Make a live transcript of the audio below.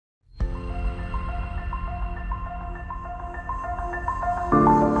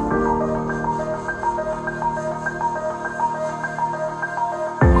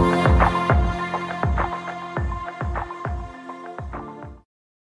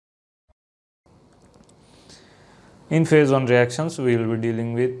In phase 1 reactions, we will be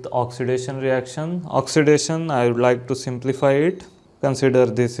dealing with oxidation reaction. Oxidation, I would like to simplify it. Consider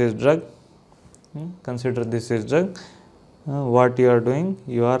this is drug. Consider this is drug. What you are doing?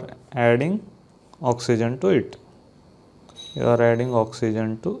 You are adding oxygen to it. You are adding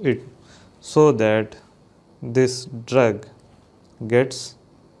oxygen to it so that this drug gets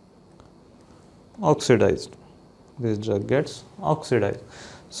oxidized. This drug gets oxidized.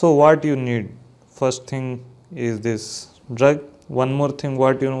 So what you need? First thing is this drug. One more thing,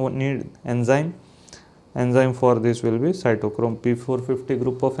 what you need? Enzyme. Enzyme for this will be Cytochrome P450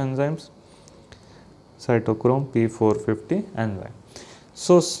 group of enzymes. Cytochrome P450 enzyme.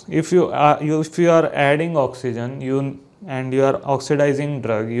 So if you are adding oxygen, you are oxidizing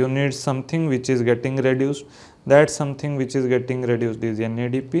drug, you need something which is getting reduced. That something which is getting reduced is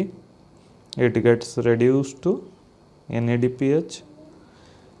NADP. It gets reduced to NADPH,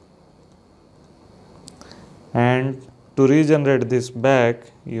 and to regenerate this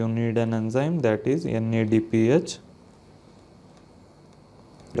back you need an enzyme, that is NADPH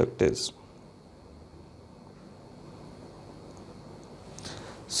reductase.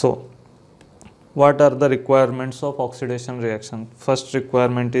 So what are the requirements of oxidation reaction? First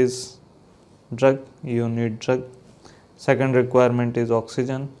requirement is drug, you need drug. Second requirement is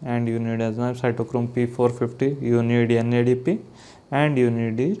oxygen and you need enzyme Cytochrome P450, you need NADP and you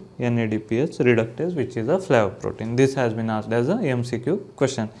need NADPH reductase, which is a flavoprotein. This has been asked as a MCQ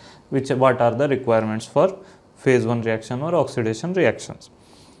question, what are the requirements for phase 1 reaction or oxidation reactions.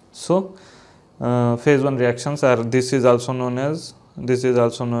 So phase 1 reactions are, this is also known as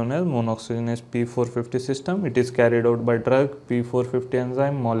monoxygenase P450 system. It is carried out by drug, P450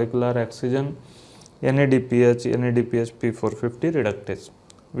 enzyme, molecular oxygen, NADPH P450 reductase,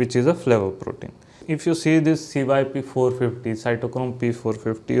 which is a flavoprotein. If you see this CYP450, Cytochrome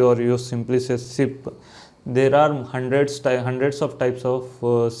P450, or you simply say CYP, there are hundreds of types of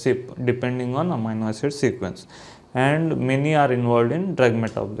CYP depending on amino acid sequence, and many are involved in drug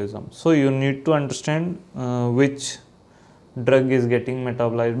metabolism. So you need to understand which drug is getting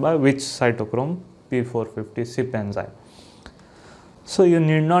metabolized by which Cytochrome P450 CYP enzyme. So you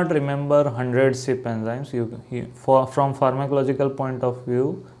need not remember 100 CYP enzymes. From pharmacological point of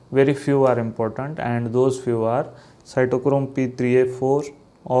view, very few are important, and those few are Cytochrome P3A4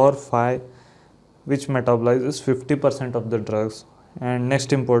 or 5, which metabolizes 50% of the drugs, and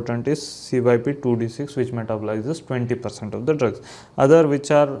next important is CYP2D6, which metabolizes 20% of the drugs. Other which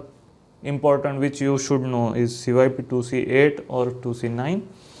are important, which you should know, is CYP2C8 or 2C9,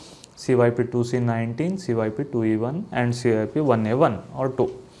 CYP2C19, CYP2E1 and CYP1A1 or 2.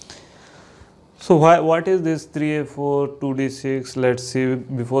 So what is this 3A4, 2D6? Let's see.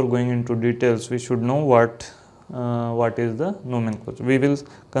 Before going into details, we should know what is the nomenclature. We will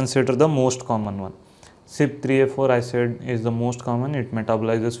consider the most common one. CYP3A4, I said, is the most common. It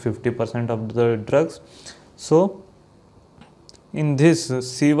metabolizes 50% of the drugs. So in this,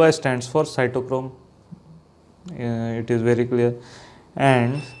 CY stands for cytochrome, it is very clear,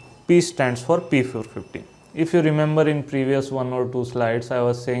 and P stands for P450. If you remember in previous 1 or 2 slides, I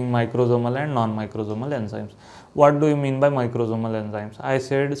was saying microsomal and non-microsomal enzymes. What do you mean by microsomal enzymes? I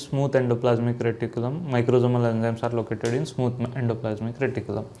said smooth endoplasmic reticulum. Microsomal enzymes are located in smooth endoplasmic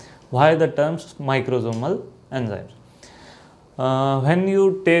reticulum. Why the terms microsomal enzymes? When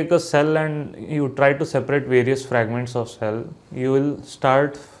you take a cell and you try to separate various fragments of cell, you will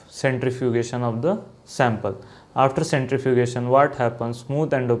start centrifugation of the sample. After centrifugation, what happens?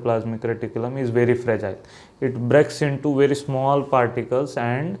 Smooth endoplasmic reticulum is very fragile. It breaks into very small particles,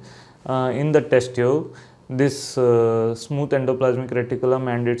 and in the test tube, this smooth endoplasmic reticulum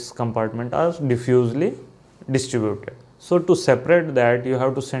and its compartment are diffusely distributed. So to separate that, you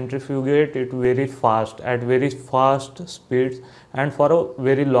have to centrifugate it very fast, at very fast speeds and for a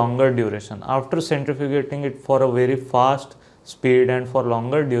very longer duration. After centrifugating it for a very fast speed and for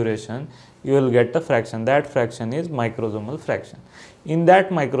longer duration, you will get a fraction. That fraction is microsomal fraction. In that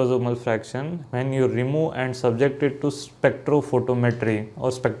microsomal fraction, when you remove and subject it to spectrophotometry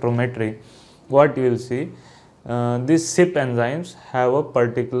or spectrometry, what you will see, these CYP enzymes have a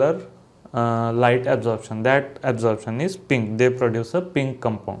particular light absorption. That absorption is pink. They produce a pink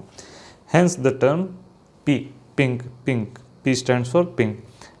compound. Hence the term P, pink. P stands for pink.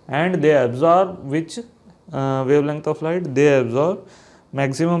 And they absorb which wavelength of light? They absorb,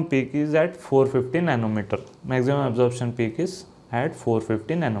 maximum peak is at 450 nanometer. Maximum absorption peak is at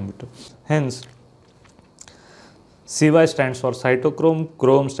 450 nanometer. Hence, CY stands for cytochrome,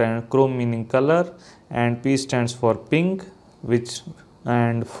 chrome meaning color, and P stands for pink,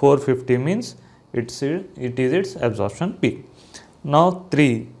 and 450 means it is its absorption peak. Now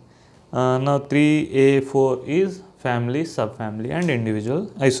 3A4 is family, subfamily and individual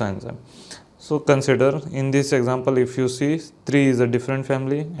isoenzyme. So consider in this example, if you see 3 is a different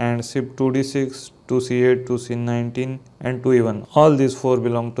family and CYP2D6, 2C8, 2C19 and 2E1, all these 4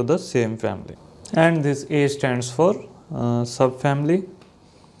 belong to the same family. And this A stands for subfamily,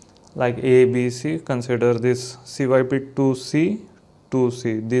 like A, B, C. Consider this CYP2C,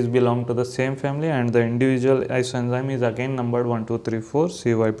 2C. These belong to the same family, and the individual isoenzyme is again numbered 1, 2, 3, 4,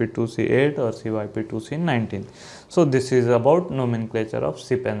 CYP2C8 or CYP2C19. So this is about nomenclature of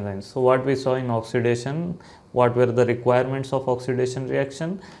CYP enzymes. So what we saw in oxidation, what were the requirements of oxidation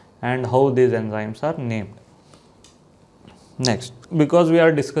reaction and how these enzymes are named. Next, because we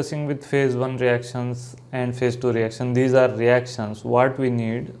are discussing with phase 1 reactions and phase 2 reaction, these are reactions. What we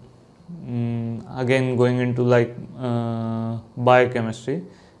need, again going into like biochemistry,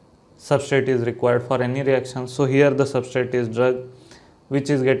 substrate is required for any reaction. So here the substrate is drug, which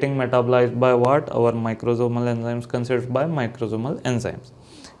is getting metabolized by what? Our microsomal enzymes, considered by microsomal enzymes.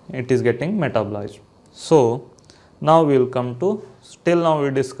 It is getting metabolized. So now we will come to, till now we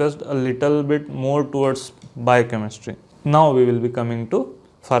discussed a little bit more towards biochemistry. Now we will be coming to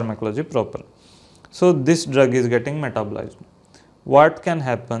pharmacology proper. So this drug is getting metabolized. What can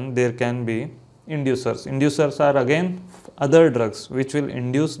happen? There can be inducers. Inducers are again other drugs which will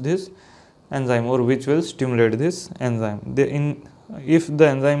induce this enzyme or which will stimulate this enzyme. If the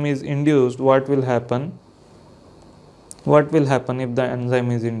enzyme is induced, what will happen? What will happen if the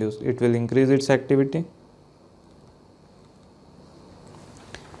enzyme is induced? It will increase its activity.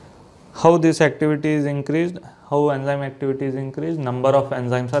 How this activity is increased? How enzyme activity is increased? Number of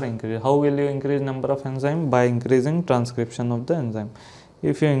enzymes are increased. How will you increase number of enzyme? By increasing transcription of the enzyme.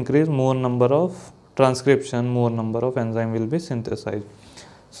 If you increase more number of transcription, more number of enzyme will be synthesized.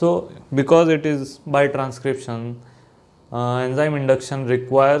 So because it is by transcription, enzyme induction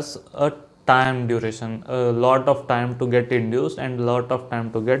requires a time duration, a lot of time to get induced and a lot of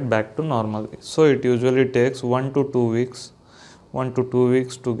time to get back to normal. So it usually takes 1 to 2 weeks, 1 to 2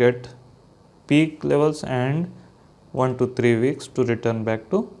 weeks to get peak levels and 1 to 3 weeks to return back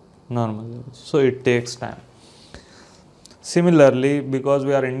to normal levels. So it takes time. Similarly, because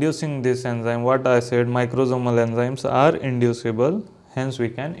we are inducing this enzyme, what I said, microsomal enzymes are inducible, hence we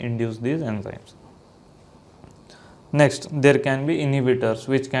can induce these enzymes. Next, there can be inhibitors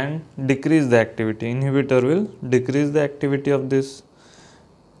which can decrease the activity. Inhibitor will decrease the activity of this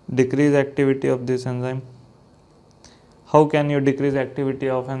enzyme. How can you decrease activity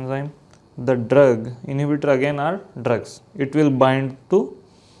of enzyme? The drug, inhibitor again are drugs. It will bind to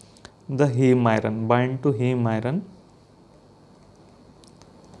the heme iron, bind to heme iron.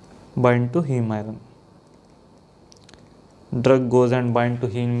 Drug goes and bind to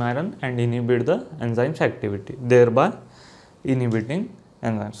heme iron and inhibit the enzyme's activity, thereby inhibiting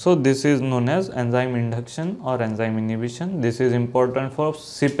enzyme. So this is known as enzyme induction or enzyme inhibition. This is important for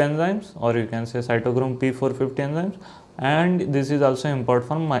CYP enzymes, or you can say cytochrome P450 enzymes, and this is also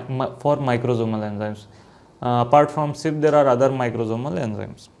important for microsomal enzymes. Apart from CYP, there are other microsomal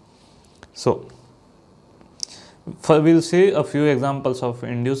enzymes. So we will see a few examples of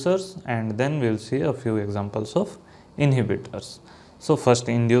inducers and then we will see a few examples of inhibitors. So first,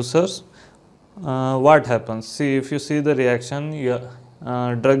 inducers. What happens? See, if you see the reaction,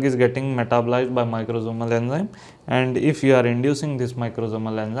 drug is getting metabolized by microsomal enzyme, and if you are inducing this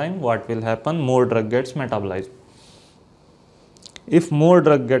microsomal enzyme, what will happen? More drug gets metabolized. If more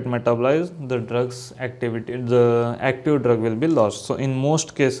drug get metabolized, the active drug will be lost. So in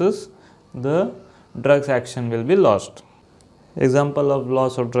most cases, the drug's action will be lost. Example of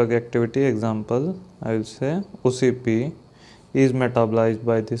loss of drug activity, example, I will say OCP is metabolized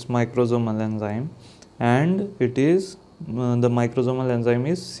by this microsomal enzyme, and it is the microsomal enzyme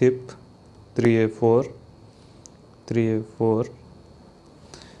is CYP3A4.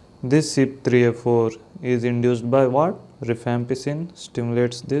 This CYP3A4 is induced by what? Rifampicin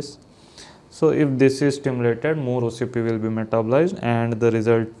stimulates this. So if this is stimulated, more OCP will be metabolized and the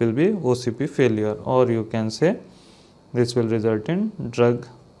result will be OCP failure, or you can say this will result in drug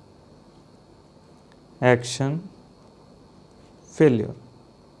action failure.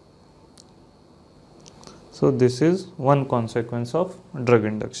 So this is one consequence of drug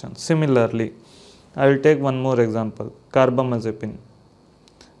induction. Similarly, I will take one more example, carbamazepine.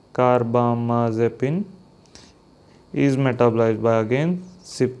 Carbamazepine is metabolized by again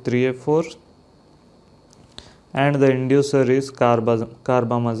CYP3A4 and the inducer is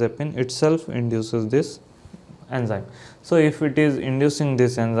carbamazepine itself induces this enzyme. So if it is inducing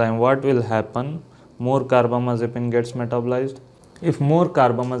this enzyme, what will happen? More carbamazepine gets metabolized. If more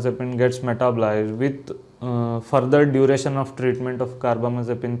carbamazepine gets metabolized with further duration of treatment of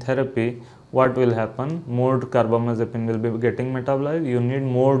carbamazepine therapy, what will happen? More carbamazepine will be getting metabolized. You need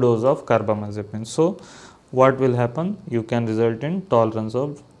more dose of carbamazepine. So what will happen? You can result in tolerance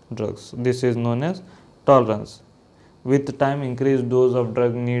of drugs. This is known as tolerance. With time, increased dose of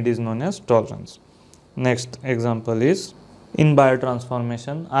drug need is known as tolerance. Next example is in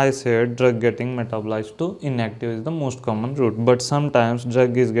biotransformation. I said drug getting metabolized to inactive is the most common route, but sometimes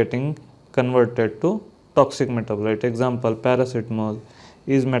drug is getting converted to toxic metabolite. Example, paracetamol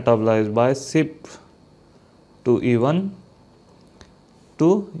is metabolized by CYP to E1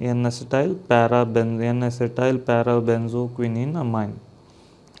 to N-acetyl parabenzoquinine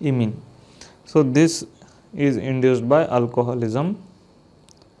imine. So this is induced by alcoholism.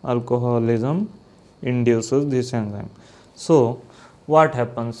 Alcoholism induces this enzyme. So what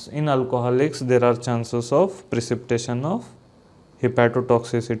happens in alcoholics? There are chances of precipitation of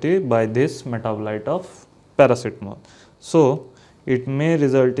hepatotoxicity by this metabolite of paracetamol. So it may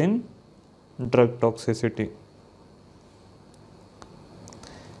result in drug toxicity.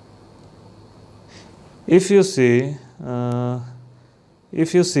 If you see,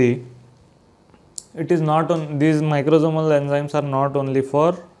 it is not on these microsomal enzymes are not only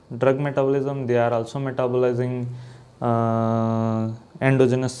for drug metabolism, they are also metabolizing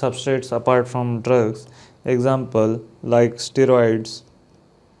endogenous substrates apart from drugs. Example like steroids,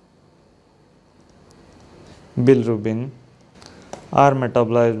 bilirubin are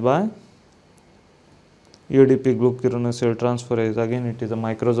metabolized by UDP glucuronosyl transferase. Again, it is a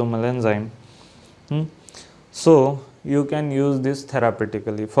microsomal enzyme. So you can use this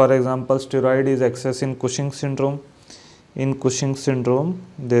therapeutically. For example, steroid is excess in Cushing syndrome. In Cushing syndrome,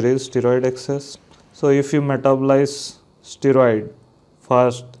 there is steroid excess. So if you metabolize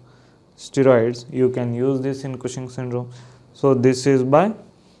steroids, you can use this in Cushing syndrome. So this is by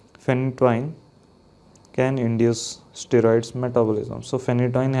phenytoin can induce steroids metabolism. So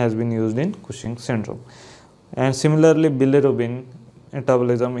phenytoin has been used in Cushing syndrome. And similarly, bilirubin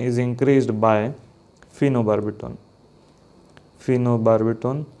metabolism is increased by phenobarbital.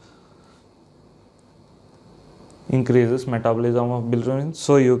 Phenobarbital increases metabolism of bilirubin.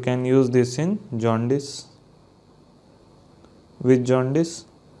 So you can use this in jaundice. With jaundice,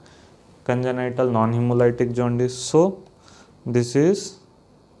 congenital non-hemolytic jaundice. So this is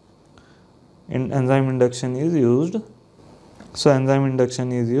enzyme induction is used. So enzyme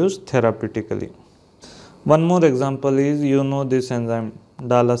induction is used therapeutically. One more example is, this enzyme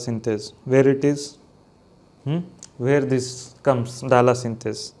Dala synthase. Where it is? Where this comes, Dala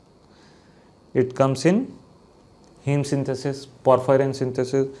synthase? It comes in heme synthesis, porphyrin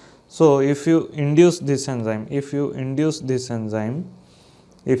synthesis. So if you induce this enzyme, if you increase this enzyme's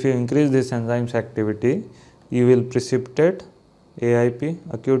activity, you will precipitate AIP,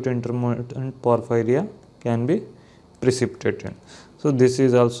 acute intermittent porphyria can be precipitated. So this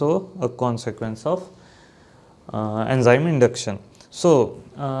is also a consequence of enzyme induction. So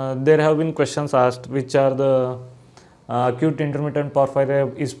there have been questions asked, which are the acute intermittent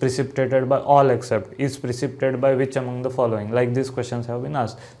porphyria is precipitated by all except, is precipitated by which among the following? Like these questions have been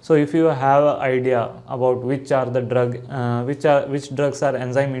asked. So if you have an idea about which are the which drugs are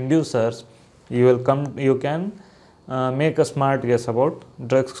enzyme inducers, you can make a smart guess about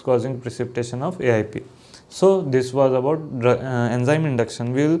drugs causing precipitation of AIP. So this was about enzyme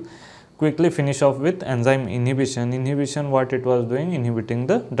induction. We will quickly finish off with enzyme inhibition. Inhibition, what it was doing? Inhibiting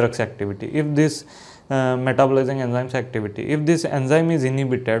the drug's activity. If this metabolizing enzyme's activity, if this enzyme is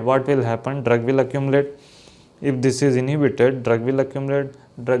inhibited, what will happen? Drug will accumulate. If this is inhibited, drug will accumulate,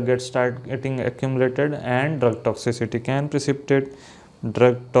 drug getting accumulated, and drug toxicity can precipitate.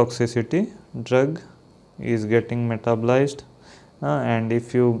 Drug toxicity, drug is getting metabolized, and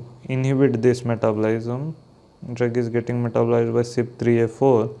if you inhibit this metabolism, drug is getting metabolized by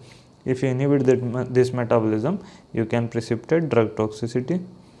CYP3A4. If you inhibit this metabolism, you can precipitate drug toxicity.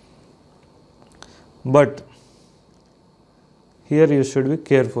 But here you should be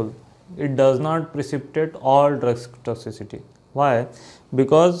careful. It does not precipitate all drug toxicity. Why?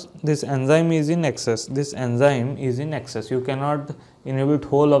 Because this enzyme is in excess. This enzyme is in excess. You cannot inhibit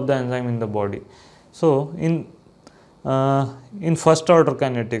whole of the enzyme in the body. So in first order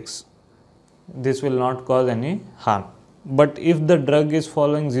kinetics, this will not cause any harm. But if the drug is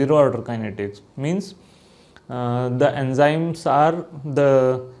following zero order kinetics, means the enzymes are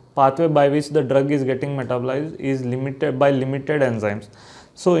the pathway by which the drug is getting metabolized is limited by limited enzymes.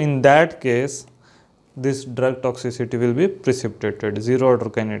 So in that case, this drug toxicity will be precipitated. Zero order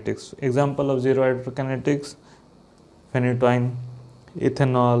kinetics. Example of zero order kinetics: phenytoin,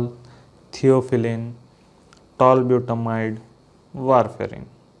 ethanol, theophylline, tolbutamide, warfarin.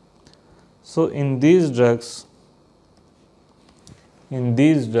 So in these drugs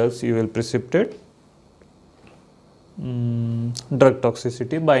you will precipitate drug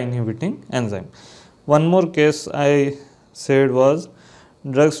toxicity by inhibiting enzyme. One more case I said was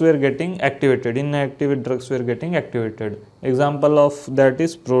drugs were getting activated, inactive drugs were getting activated. Example of that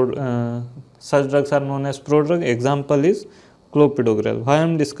is such drugs are known as prodrug. Example is clopidogrel. Why I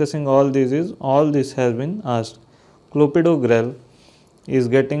am discussing all this is, all this has been asked. Clopidogrel is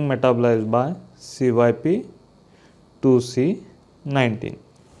getting metabolized by CYP2C19,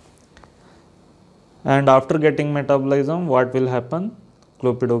 and after getting metabolism, what will happen?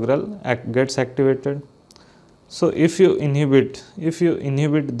 Clopidogrel gets activated. So if you inhibit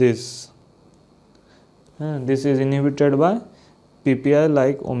this, this is inhibited by PPI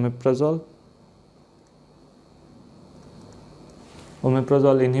like omeprazole.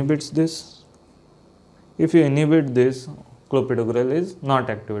 Omeprazole inhibits this. If you inhibit this, clopidogrel is not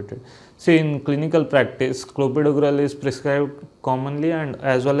activated. See, in clinical practice, clopidogrel is prescribed commonly and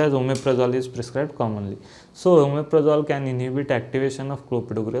as well as omeprazole is prescribed commonly. So omeprazole can inhibit activation of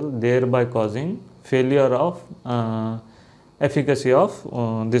clopidogrel, thereby causing failure of efficacy of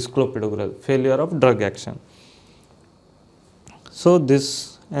this clopidogrel, failure of drug action. So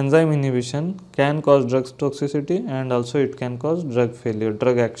this enzyme inhibition can cause drug toxicity and also it can cause drug failure,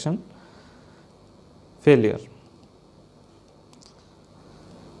 drug action failure.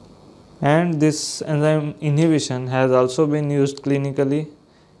 And this enzyme inhibition has also been used clinically.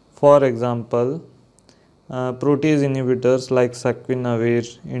 For example, protease inhibitors like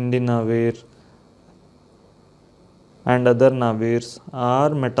saquinavir, indinavir and other navirs are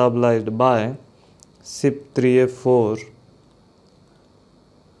metabolized by CYP3A4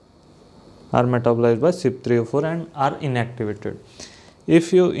 and are inactivated.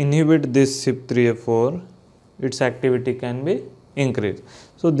 If you inhibit this CYP3A4, its activity can be increased.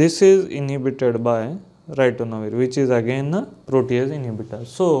 So this is inhibited by ritonavir, which is again a protease inhibitor.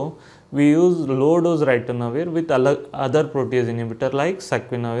 So we use low dose ritonavir with other protease inhibitor like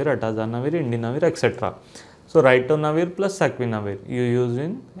saquinavir, atazanavir, indinavir, etc. So ritonavir plus saquinavir you use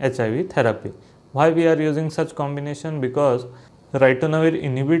in HIV therapy. Why we are using such combination? Because ritonavir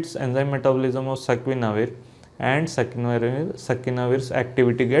inhibits enzyme metabolism of saquinavir and saquinavir's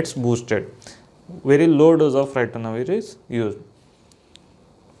activity gets boosted. Very low dose of ritonavir is used.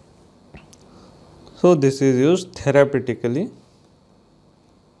 So this is used therapeutically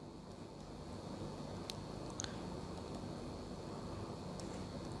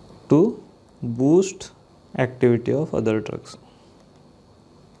to boost activity of other drugs.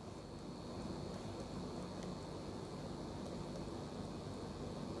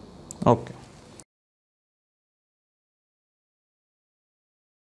 Okay.